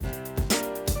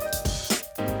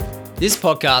This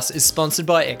podcast is sponsored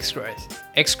by Xgrowth.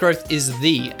 Xgrowth is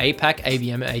the APAC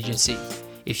ABM agency.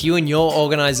 If you and your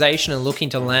organization are looking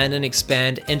to land and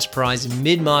expand enterprise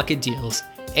mid-market deals,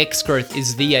 Xgrowth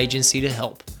is the agency to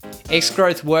help.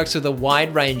 Xgrowth works with a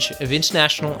wide range of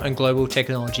international and global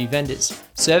technology vendors,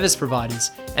 service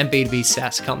providers, and B2B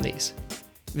SaaS companies.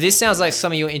 If this sounds like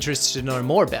something you're interested to know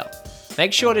more about,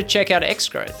 make sure to check out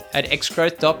Xgrowth at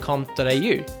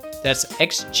xgrowth.com.au. That's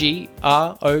xgrowth.com.au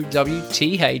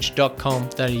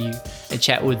and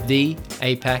chat with the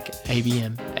APAC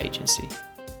ABM agency.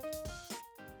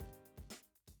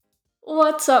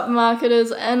 What's up,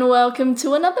 marketers, and welcome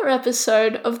to another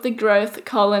episode of the Growth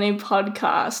Colony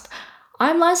podcast.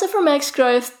 I'm Liza from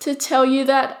Xgrowth to tell you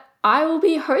that I will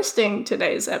be hosting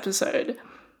today's episode.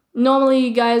 Normally,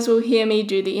 you guys will hear me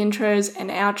do the intros and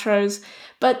outros,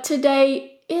 but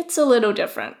today it's a little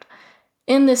different.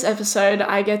 In this episode,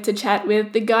 I get to chat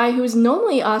with the guy who is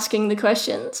normally asking the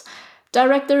questions,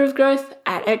 Director of Growth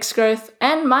at Xgrowth,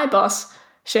 and my boss,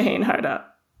 Shaheen Hoda.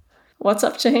 What's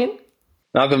up, Shaheen?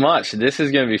 Nothing much. This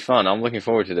is going to be fun. I'm looking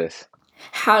forward to this.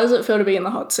 How does it feel to be in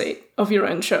the hot seat of your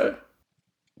own show?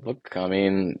 Look, I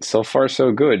mean, so far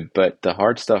so good, but the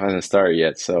hard stuff hasn't started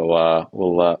yet, so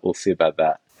we'll see about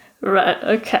that. Right.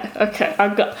 Okay.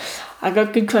 I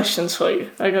got good questions for you.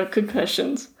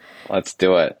 Let's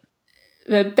do it.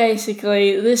 But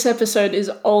basically, this episode is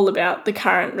all about the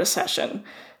current recession.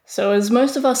 So as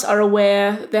most of us are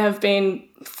aware, there have been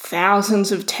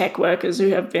thousands of tech workers who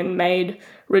have been made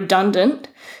redundant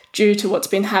due to what's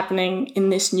been happening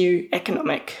in this new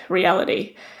economic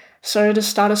reality. So to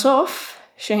start us off,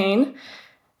 Shaheen,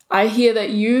 I hear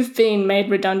that you've been made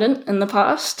redundant in the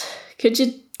past. Could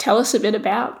you tell us a bit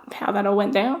about how that all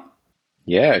went down?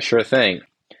 Yeah, sure thing.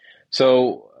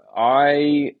 So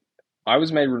I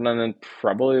was made redundant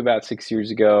probably about 6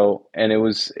 years ago, and it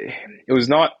was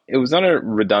not a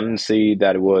redundancy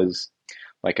that it was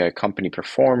like a company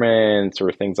performance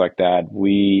or things like that.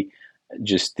 We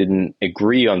just didn't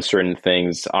agree on certain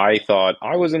things. I thought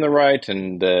I was in the right,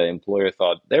 and the employer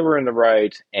thought they were in the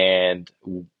right, and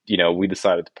we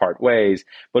decided to part ways.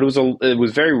 But it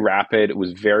was very rapid. It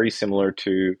was very similar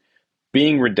to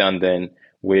being redundant,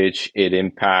 which it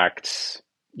impacts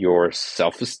your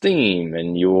self-esteem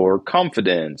and your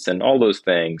confidence and all those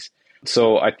things.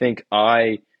 So I think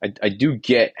I do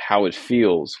get how it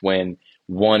feels when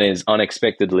one is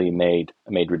unexpectedly made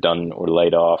redundant or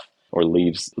laid off or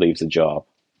leaves a job.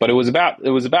 But it was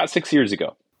about 6 years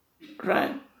ago.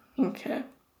 Right. Okay.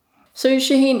 So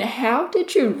Shaheen, how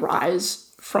did you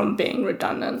rise from being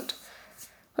redundant?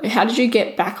 Like, how did you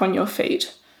get back on your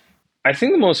feet? I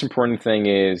think the most important thing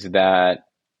is that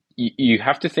you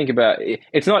have to think about it.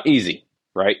 It's not easy,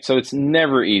 right? So it's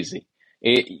never easy.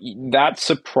 That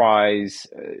surprise,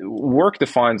 work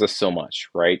defines us so much,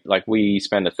 right? Like we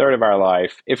spend a third of our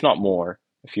life, if not more.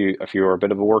 If you're a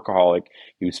bit of a workaholic,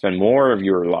 you spend more of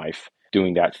your life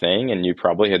doing that thing, and you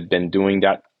probably had been doing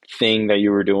that thing that you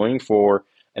were doing for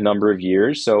a number of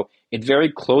years. So it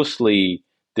very closely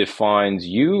defines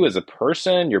you as a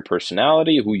person, your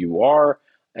personality, who you are.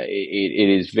 It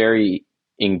is very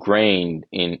ingrained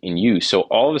in you. So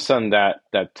all of a sudden that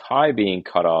tie being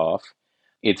cut off,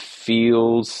 it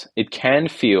can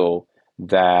feel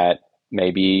that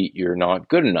maybe you're not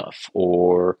good enough,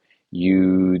 or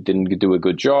you didn't do a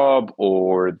good job,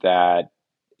 or that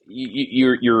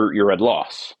you're at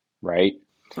loss, right?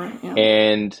 Right. Yeah.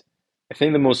 And I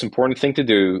think the most important thing to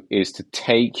do is to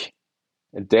take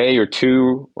a day or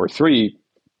two or three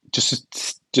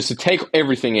just to take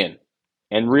everything in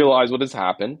and realize what has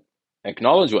happened,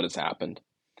 acknowledge what has happened.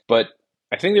 But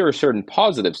I think there are certain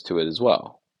positives to it as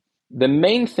well. The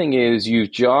main thing is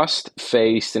you've just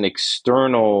faced an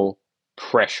external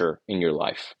pressure in your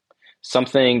life,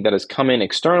 something that has come in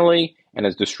externally and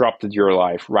has disrupted your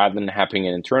life rather than happening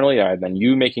internally, rather than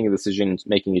you making a decision,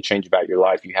 making a change about your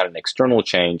life. You had an external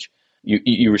change.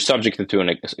 You were subjected to an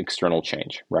external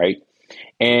change, right?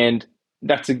 And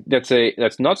that's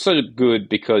not so good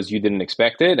because you didn't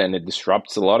expect it and it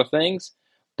disrupts a lot of things.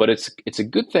 But it's a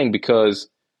good thing because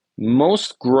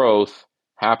most growth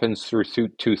happens through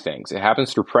two things. It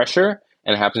happens through pressure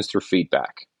and it happens through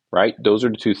feedback, right? Those are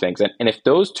the two things. And if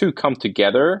those two come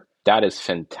together, that is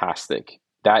fantastic.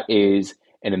 That is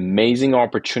an amazing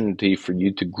opportunity for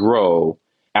you to grow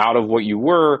out of what you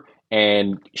were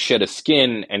and shed a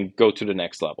skin and go to the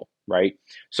next level, right?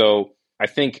 So I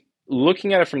think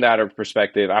looking at it from that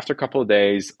perspective, after a couple of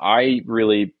days, I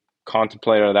really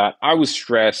contemplated that. I was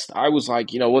stressed. I was like,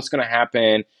 what's going to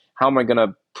happen? How am I going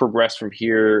to progress from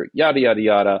here? Yada, yada,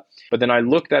 yada. But then I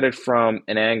looked at it from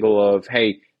an angle of,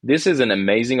 hey, this is an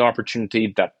amazing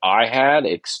opportunity that I had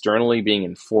externally being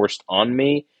enforced on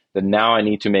me that now I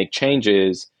need to make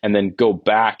changes and then go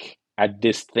back at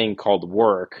this thing called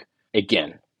work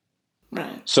again.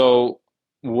 Right. So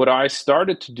what I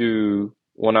started to do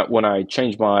when I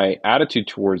changed my attitude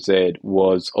towards it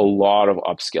was a lot of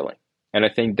upskilling. And I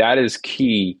think that is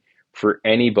key for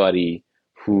anybody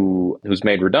who's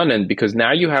made redundant, because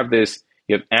now you have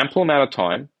ample amount of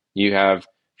time. If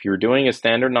you're doing a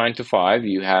standard 9 to 5,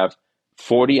 you have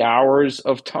 40 hours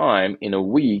of time in a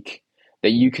week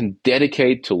that you can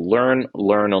dedicate to learn.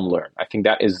 I think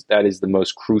that is the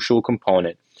most crucial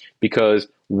component, because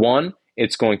one,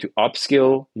 it's going to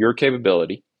upskill your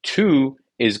capability. Two,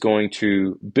 is going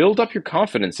to build up your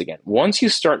confidence again. Once you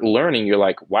start learning, you're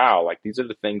like, wow, like these are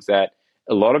the things that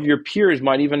a lot of your peers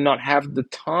might even not have the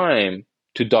time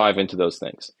to dive into those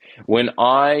things. When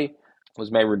I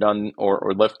was made redundant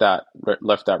or left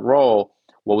that role,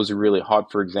 what was really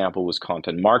hot, for example, was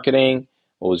content marketing.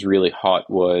 What was really hot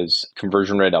was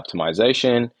conversion rate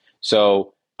optimization.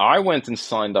 So I went and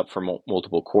signed up for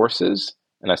multiple courses,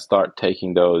 and I started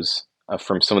taking those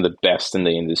from some of the best in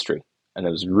the industry. And I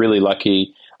was really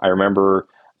lucky. I remember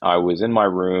I was in my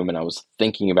room and I was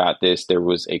thinking about this. There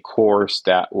was a course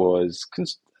that was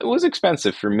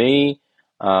expensive for me,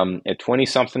 a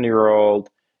 20-something-year-old,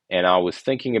 and I was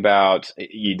thinking about,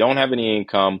 you don't have any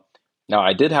income. Now,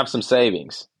 I did have some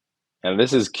savings, and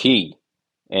this is key.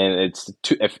 And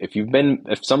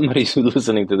if somebody who's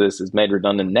listening to this is made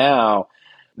redundant now,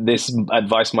 this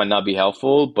advice might not be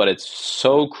helpful, but it's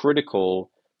so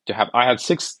critical to have. I had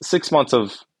six months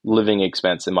of living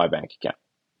expense in my bank account,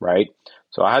 right?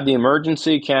 So I had the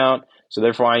emergency account. So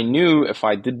therefore I knew if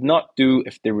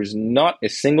there was not a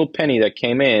single penny that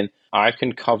came in, I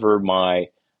can cover my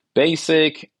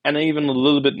basic and even a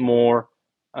little bit more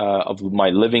of my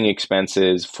living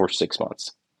expenses for 6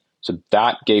 months. So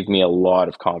that gave me a lot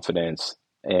of confidence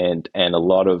and a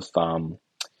lot of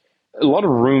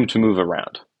room to move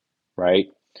around, right?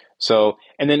 So,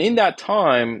 and then in that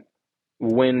time,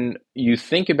 when you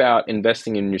think about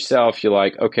investing in yourself, you're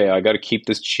like, okay, I got to keep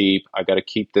this cheap. I got to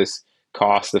keep this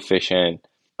cost efficient.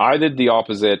 I did the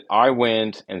opposite. I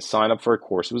went and signed up for a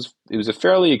course. It was a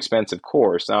fairly expensive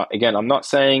course. Now, again, I'm not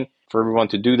saying for everyone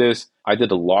to do this. I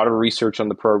did a lot of research on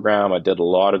the program. I did a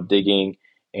lot of digging,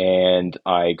 and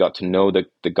I got to know the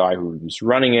guy who was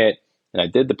running it. And I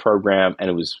did the program, and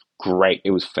it was great.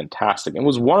 It was fantastic. It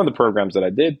was one of the programs that I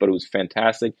did, but it was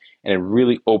fantastic. And it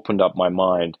really opened up my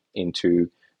mind into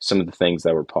some of the things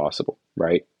that were possible,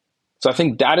 right? So I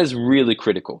think that is really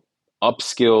critical.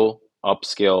 Upskill,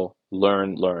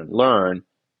 learn.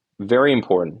 Very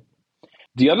important.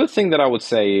 The other thing that I would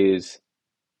say is,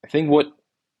 I think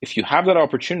if you have that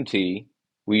opportunity,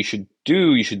 what you should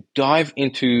do, you should dive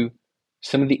into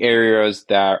some of the areas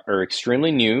that are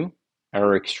extremely new and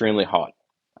are extremely hot.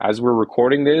 As we're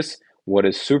recording this, what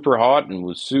is super hot and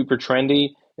was super trendy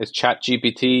is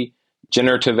ChatGPT,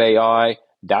 generative AI.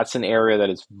 That's an area that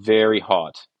is very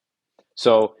hot.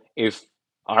 So if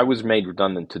I was made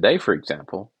redundant today, for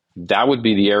example, that would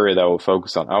be the area that I would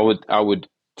focus on. I would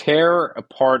tear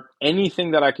apart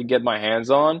anything that I could get my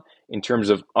hands on in terms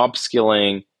of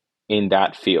upskilling in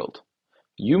that field.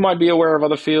 You might be aware of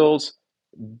other fields.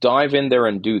 Dive in there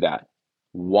and do that.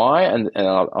 Why? And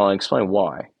I'll explain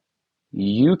why.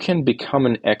 You can become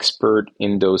an expert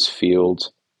in those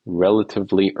fields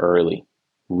relatively early,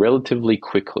 relatively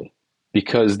quickly,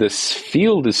 because this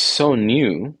field is so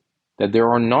new that there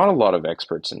are not a lot of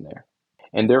experts in there.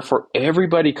 And therefore,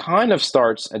 everybody kind of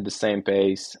starts at the same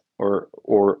pace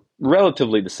or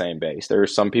relatively the same base. There are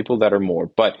some people that are more.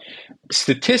 But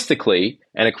statistically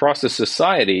and across the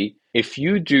society, if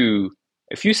you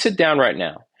sit down right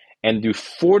now and do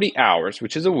 40 hours,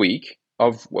 which is a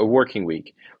working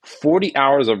week, 40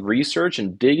 hours of research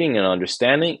and digging and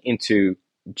understanding into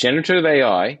generative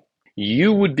AI,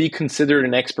 you would be considered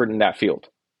an expert in that field.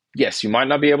 Yes, you might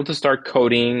not be able to start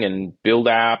coding and build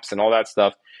apps and all that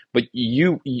stuff, but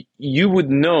you would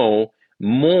know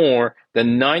more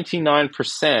than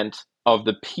 99% of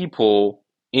the people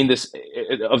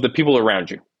of the people around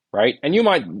you, right? And you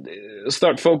might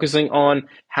start focusing on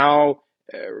how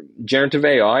generative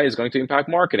AI is going to impact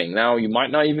marketing. Now, you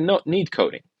might not even need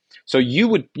coding. So you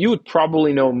would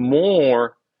probably know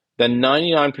more than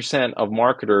 99% of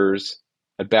marketers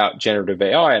about generative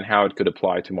AI and how it could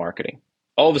apply to marketing.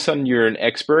 All of a sudden, you're an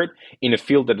expert in a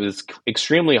field that is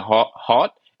extremely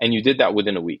hot, and you did that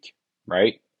within a week,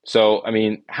 right? So, I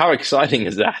mean, how exciting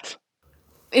is that?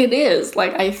 It is.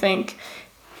 Like, I think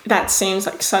that seems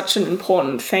like such an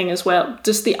important thing as well.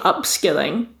 Just the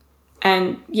upskilling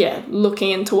and,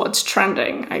 looking into what's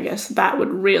trending. I guess that would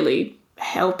really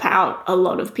help out a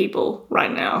lot of people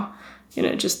right now,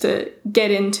 just to get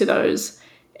into those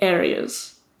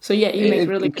areas. So yeah, you make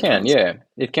really It good can, points. yeah,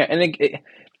 it can,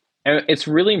 and it's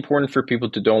really important for people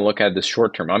to don't look at the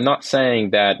short term. I'm not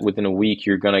saying that within a week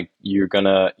you're gonna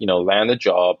land a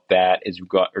job that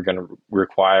are gonna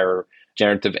require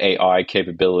generative AI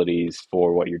capabilities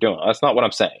for what you're doing. That's not what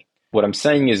I'm saying. What I'm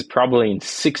saying is probably in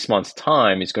 6 months'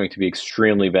 time is going to be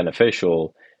extremely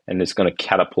beneficial, and it's going to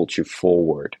catapult you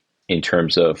forward in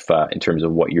terms of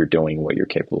what you're doing, what you're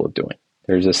capable of doing.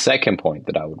 There's a second point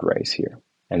that I would raise here,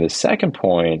 and the second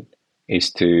point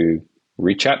is to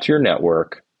reach out to your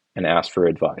network and ask for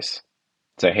advice.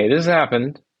 Say, hey, this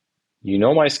happened. You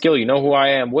know my skill. You know who I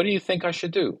am. What do you think I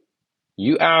should do?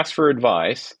 You ask for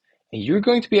advice, and you're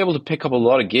going to be able to pick up a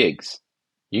lot of gigs.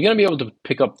 You're going to be able to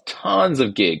pick up tons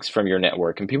of gigs from your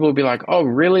network, and people will be like, oh,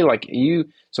 really? Like you,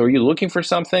 so are you looking for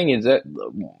something?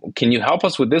 Can you help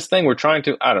us with this thing?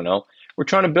 I don't know, we're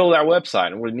trying to build our website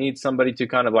and we need somebody to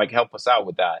kind of like help us out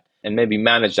with that and maybe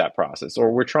manage that process.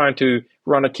 Or we're trying to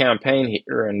run a campaign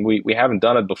here and we haven't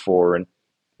done it before. And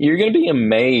you're going to be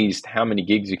amazed how many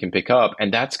gigs you can pick up.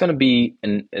 And that's going to be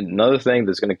another thing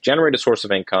that's going to generate a source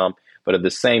of income. But at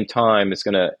the same time, it's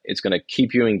gonna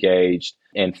keep you engaged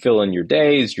and fill in your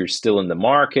days. You're still in the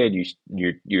market.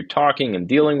 You're talking and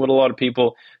dealing with a lot of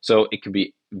people. So it can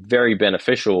be very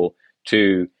beneficial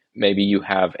to maybe you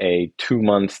have a 2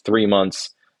 month, 3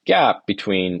 months gap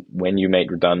between when you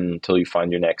made redundant until you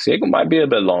find your next gig. It might be a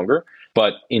bit longer,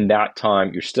 but in that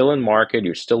time, you're still in market.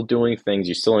 You're still doing things.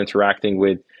 You're still interacting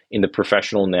with in the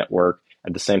professional network.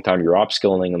 At the same time, you're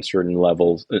upskilling on certain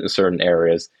levels, in certain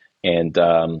areas, and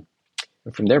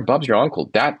from there, Bob's your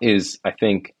uncle. That is, I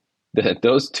think,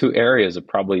 those two areas are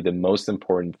probably the most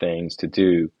important things to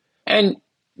do. And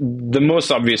the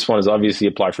most obvious one is obviously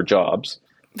apply for jobs.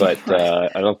 But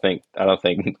I don't think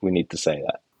we need to say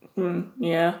that.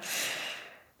 Yeah.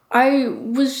 I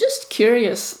was just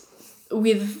curious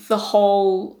with the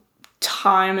whole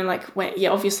time and like when, yeah,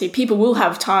 obviously people will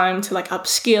have time to like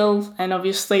upskill and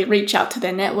obviously reach out to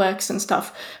their networks and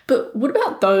stuff. But what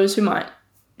about those who might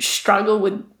struggle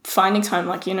with finding time?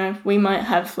 Like, we might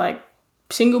have like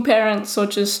single parents or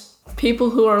just people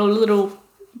who are a little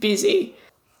busy.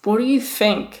 What do you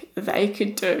think they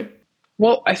could do?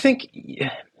 Well, I think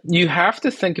you have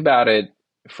to think about it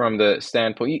from the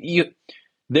standpoint,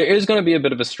 there is going to be a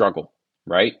bit of a struggle,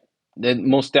 right? There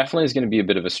most definitely is going to be a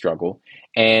bit of a struggle.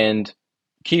 And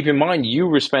keep in mind, you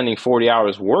were spending 40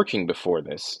 hours working before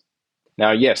this.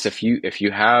 Now, yes, if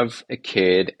you have a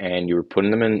kid and you're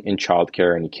putting them in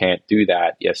childcare and you can't do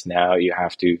that, yes, now you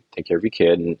have to take care of your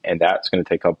kid, and that's going to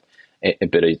take up a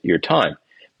bit of your time.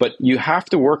 But you have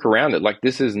to work around it. Like,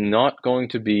 this is not going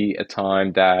to be a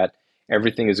time that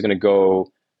everything is going to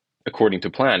go according to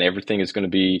plan. Everything is going to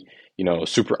be,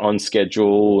 super on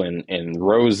schedule and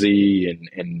rosy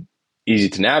and easy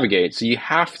to navigate. So you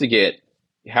have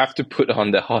to put on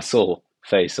the hustle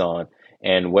face on.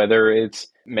 And whether it's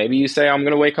maybe you say, I'm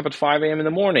going to wake up at 5 a.m. in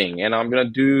the morning and I'm going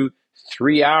to do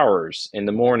 3 hours in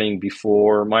the morning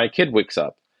before my kid wakes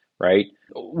up, right?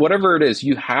 Whatever it is,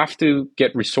 you have to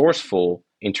get resourceful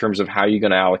in terms of how you're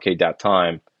going to allocate that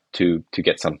time to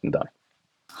get something done.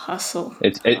 Hustle.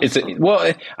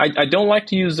 I don't like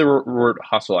to use the word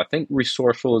hustle. I think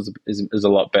resourceful is a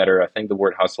lot better. I think the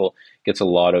word hustle gets a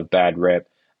lot of bad rep.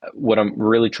 What I'm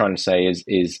really trying to say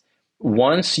is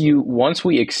once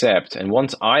we accept, and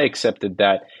once I accepted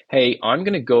that, hey, I'm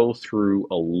going to go through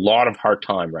a lot of hard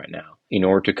time right now in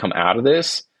order to come out of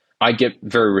this, I get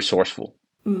very resourceful.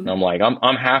 And I'm like,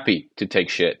 I'm happy to take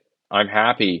shit. I'm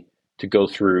happy to go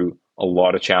through a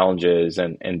lot of challenges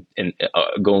and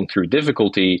going through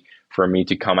difficulty for me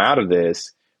to come out of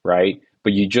this, right?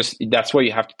 But that's why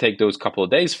you have to take those couple of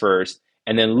days first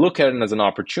and then look at it as an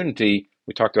opportunity.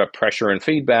 We talked about pressure and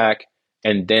feedback,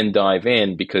 and then dive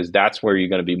in, because that's where you're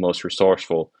going to be most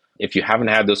resourceful. If you haven't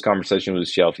had those conversations with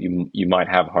yourself, you might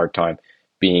have a hard time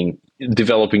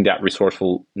developing that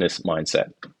resourcefulness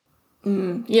mindset.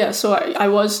 Yeah, so I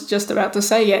was just about to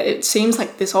say, it seems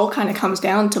like this all kind of comes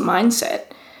down to mindset,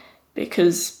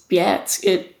 because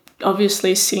it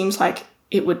obviously seems like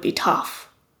it would be tough.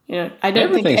 I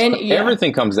don't think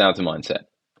everything comes down to mindset.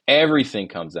 Everything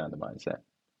comes down to mindset.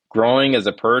 Growing as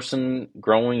a person,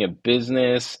 growing a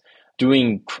business,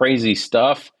 doing crazy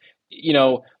stuff.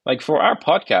 Like for our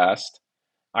podcast,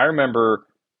 I remember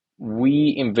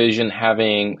we envisioned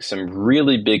having some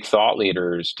really big thought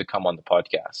leaders to come on the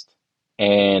podcast.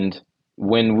 And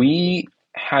when we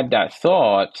had that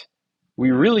thought,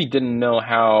 we really didn't know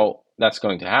how that's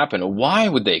going to happen. Why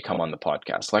would they come on the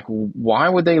podcast? Like, why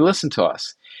would they listen to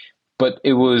us? But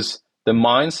it was the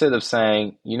mindset of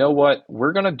saying, you know what,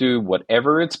 we're going to do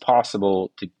whatever it's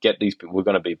possible to get these people. We're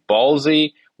going to be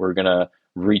ballsy. We're going to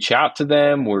reach out to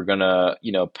them. We're going to,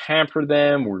 pamper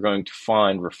them. We're going to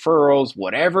find referrals,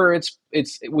 whatever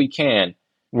we can.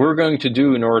 We're going to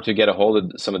do in order to get a hold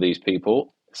of some of these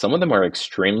people. Some of them are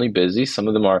extremely busy. Some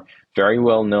of them are very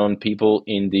well-known people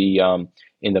in the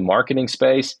marketing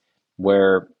space,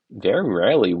 where very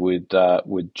rarely would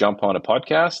jump on a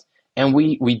podcast. And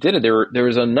we did it. There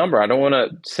was a number. I don't want to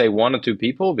say one or two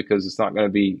people because it's not going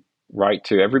to be right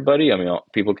to everybody. I mean,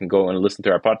 people can go and listen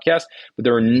to our podcast, but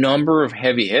there are a number of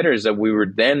heavy hitters that we were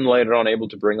then later on able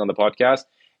to bring on the podcast.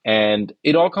 And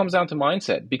it all comes down to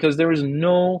mindset, because there is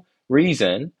no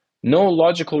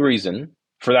logical reason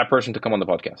for that person to come on the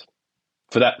podcast,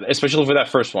 for that, especially for that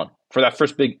first one, for that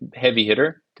first big heavy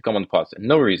hitter to come on the podcast.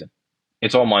 No reason.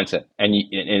 It's all mindset, and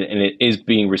it is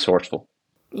being resourceful.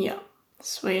 Yeah,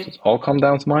 sweet. It's all come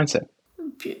down to mindset.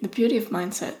 The beauty of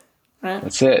mindset, right?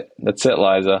 That's it,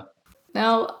 Liza.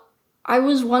 Now, I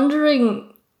was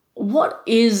wondering, what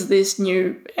is this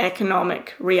new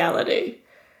economic reality?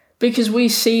 Because we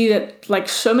see that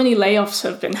so many layoffs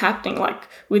have been happening,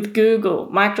 with Google,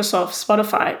 Microsoft,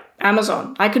 Spotify,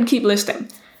 Amazon. I could keep listing.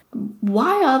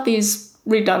 Why are these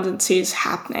redundancies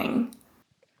happening?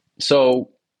 So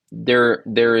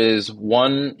there is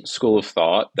one school of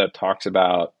thought that talks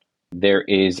about there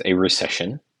is a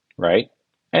recession, right?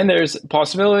 And there's a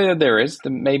possibility that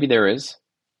maybe there is.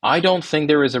 I don't think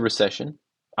there is a recession.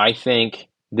 I think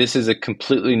this is a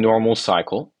completely normal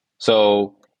cycle.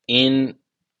 So I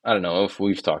don't know if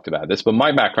we've talked about this, but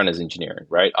my background is engineering,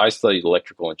 right? I studied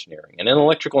electrical engineering. And in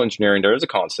electrical engineering, there is a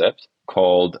concept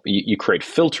called, you create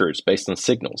filters based on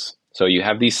signals. So you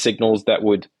have these signals that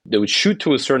would shoot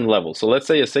to a certain level. So let's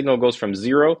say a signal goes from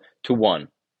 0 to 1,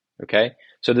 okay?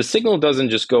 So the signal doesn't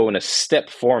just go in a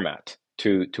step format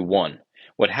to 1.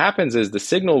 What happens is the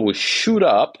signal will shoot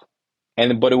up,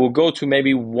 but it will go to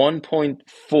maybe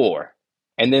 1.4.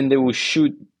 And then they will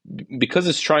shoot, because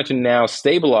it's trying to now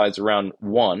stabilize around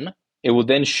 1, it will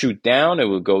then shoot down. It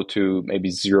will go to maybe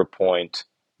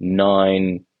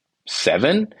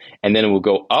 0.97, and then it will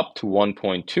go up to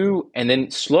 1.2, and then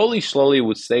slowly it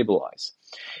would stabilize.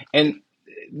 And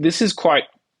this is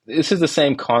the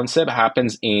same concept.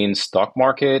 Happens in stock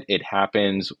market. It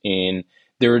happens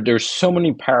there's so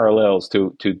many parallels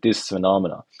to this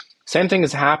phenomena. Same thing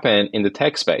has happened in the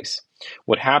tech space.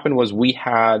 What happened was we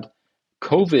had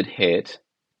COVID hit,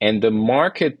 and the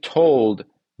market told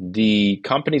the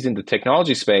companies in the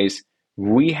technology space,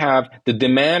 the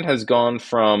demand has gone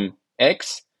from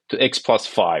X to X plus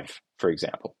 5, for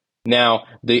example. Now,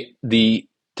 the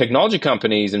technology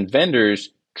companies and vendors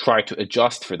try to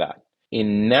adjust for that.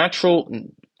 In natural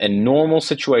and normal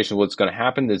situations, what's going to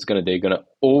happen is they're going to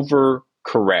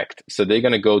overcorrect. So they're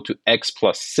going to go to X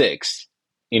plus 6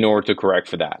 in order to correct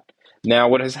for that. Now,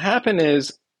 what has happened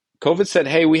is COVID said,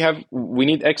 hey, we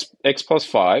need X plus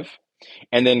 5.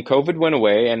 And then COVID went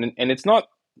away, and it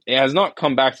has not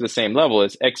come back to the same level.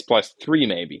 It's X plus 3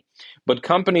 maybe. But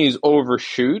companies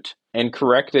overshoot and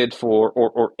corrected for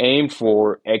or aim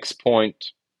for X plus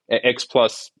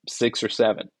 6 or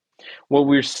 7. What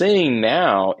we're seeing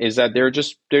now is that they're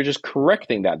just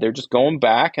correcting that. They're just going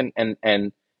back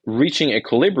and reaching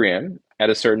equilibrium at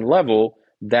a certain level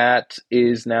that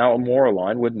is now more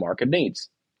aligned with market needs.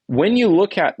 When you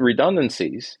look at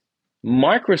redundancies,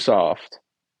 Amazon,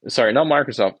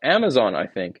 I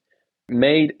think,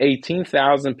 made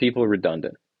 18,000 people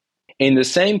redundant. In the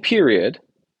same period,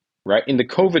 right, in the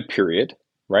COVID period,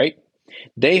 right,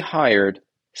 they hired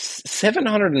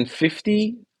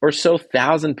 750 or so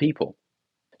thousand people.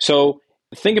 So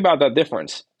think about that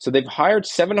difference. So they've hired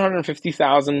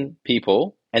 750,000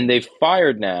 people, and they've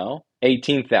fired now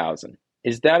 18,000.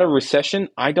 Is that a recession?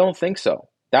 I don't think so.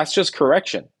 That's just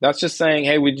correction. That's just saying,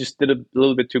 hey, we just did a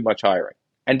little bit too much hiring.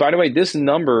 And by the way, this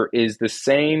number is the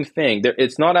same thing.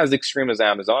 It's not as extreme as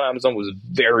Amazon. Amazon was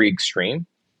very extreme,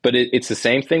 but it's the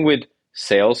same thing with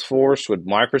Salesforce, with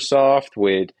Microsoft,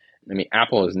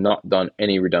 Apple has not done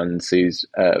any redundancies,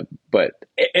 but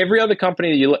every other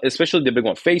company, especially the big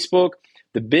one, Facebook,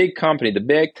 the big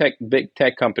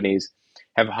tech companies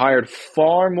have hired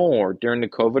far more during the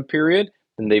COVID period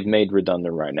than they've made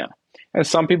redundant right now. And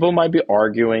some people might be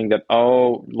arguing that,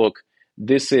 oh, look,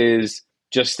 this is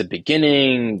just the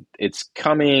beginning, it's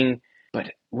coming.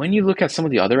 But when you look at some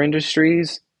of the other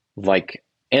industries, like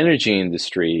energy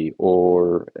industry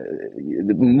or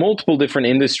multiple different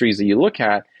industries that you look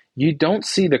at, you don't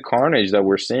see the carnage that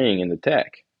we're seeing in the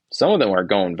tech. Some of them are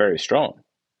going very strong.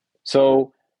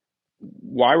 So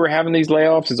why we're having these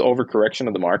layoffs is overcorrection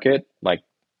of the market. Like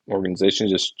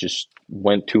organizations just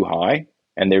went too high,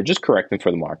 and they're just correcting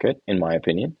for the market, in my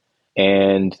opinion.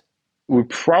 And we're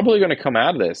probably going to come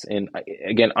out of this. And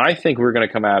again, I think we're going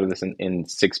to come out of this in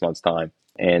 6 months' time.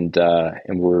 and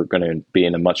we're going to be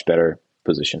in a much better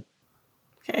position.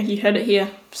 Okay, you heard it here.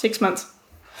 6 months.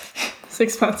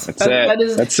 6 months. That's it. That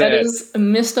is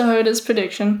Mr. Hoda's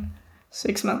prediction.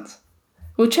 6 months.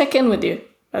 We'll check in with you,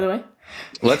 by the way.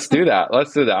 Let's do that.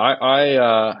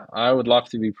 I would love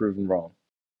to be proven wrong.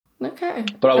 Okay.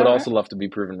 But I would also love to be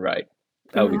proven right.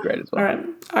 That would be great as well. All right.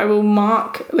 I will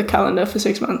mark the calendar for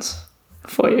 6 months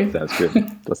for you. Sounds good.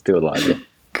 Let's do it, Liza.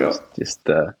 Cool. Just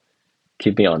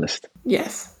keep me honest.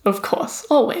 Yes, of course.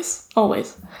 Always.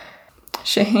 Always.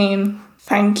 Shaheen,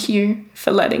 thank you for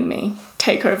letting me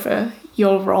take over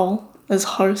your role as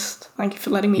host. Thank you for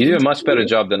letting me. You do a much better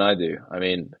job than I do. I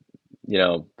mean,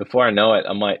 before I know it,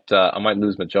 I might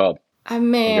lose my job. I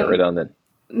mean, get redundant.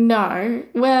 No.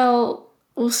 Well,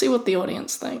 we'll see what the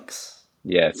audience thinks.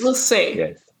 Yes. We'll see.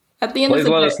 Yes. At the end Please of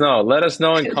the let day, us know. Let us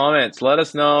know in comments. Let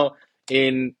us know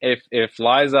if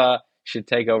Liza should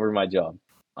take over my job.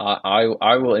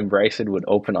 I will embrace it with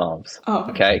open arms. Oh,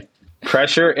 okay.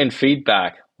 Pressure and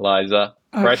feedback, Liza.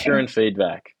 Pressure and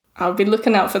feedback. I'll be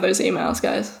looking out for those emails,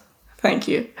 guys. Thank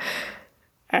you.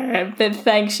 All right, but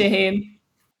thanks, Shaheen.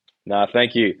 Nah,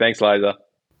 thank you. Thanks, Liza.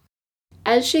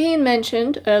 As Shaheen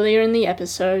mentioned earlier in the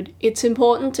episode, it's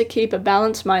important to keep a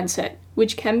balanced mindset,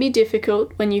 which can be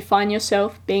difficult when you find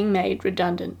yourself being made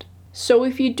redundant. So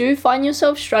if you do find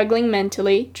yourself struggling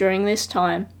mentally during this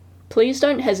time, please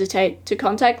don't hesitate to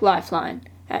contact Lifeline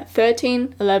at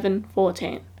 13 11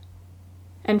 14.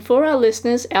 And for our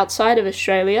listeners outside of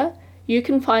Australia, you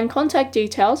can find contact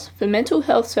details for mental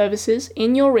health services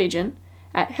in your region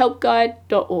at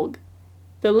helpguide.org.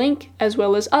 The link, as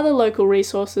well as other local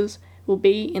resources, will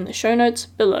be in the show notes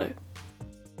below.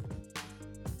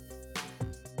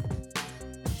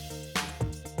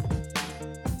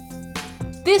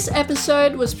 This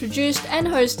episode was produced and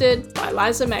hosted by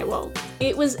Liza Maywald.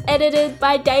 It was edited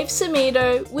by Dave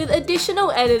Samito with additional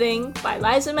editing by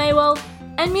Liza Maywald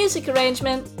and music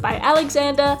arrangement by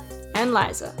Alexander and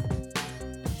Liza.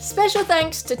 Special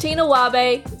thanks to Tina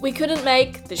Wabe. We couldn't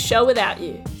make the show without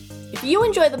you. If you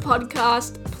enjoy the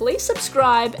podcast, please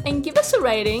subscribe and give us a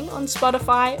rating on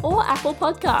Spotify or Apple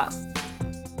Podcasts.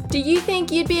 Do you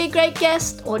think you'd be a great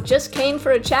guest or just keen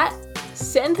for a chat?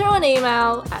 Send through an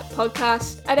email at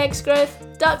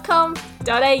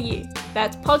podcast@xgrowth.com.au.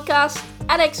 That's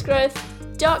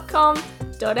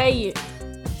podcast@xgrowth.com.au.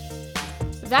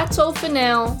 That's all for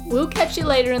now. We'll catch you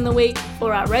later in the week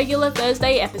for our regular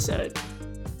Thursday episode.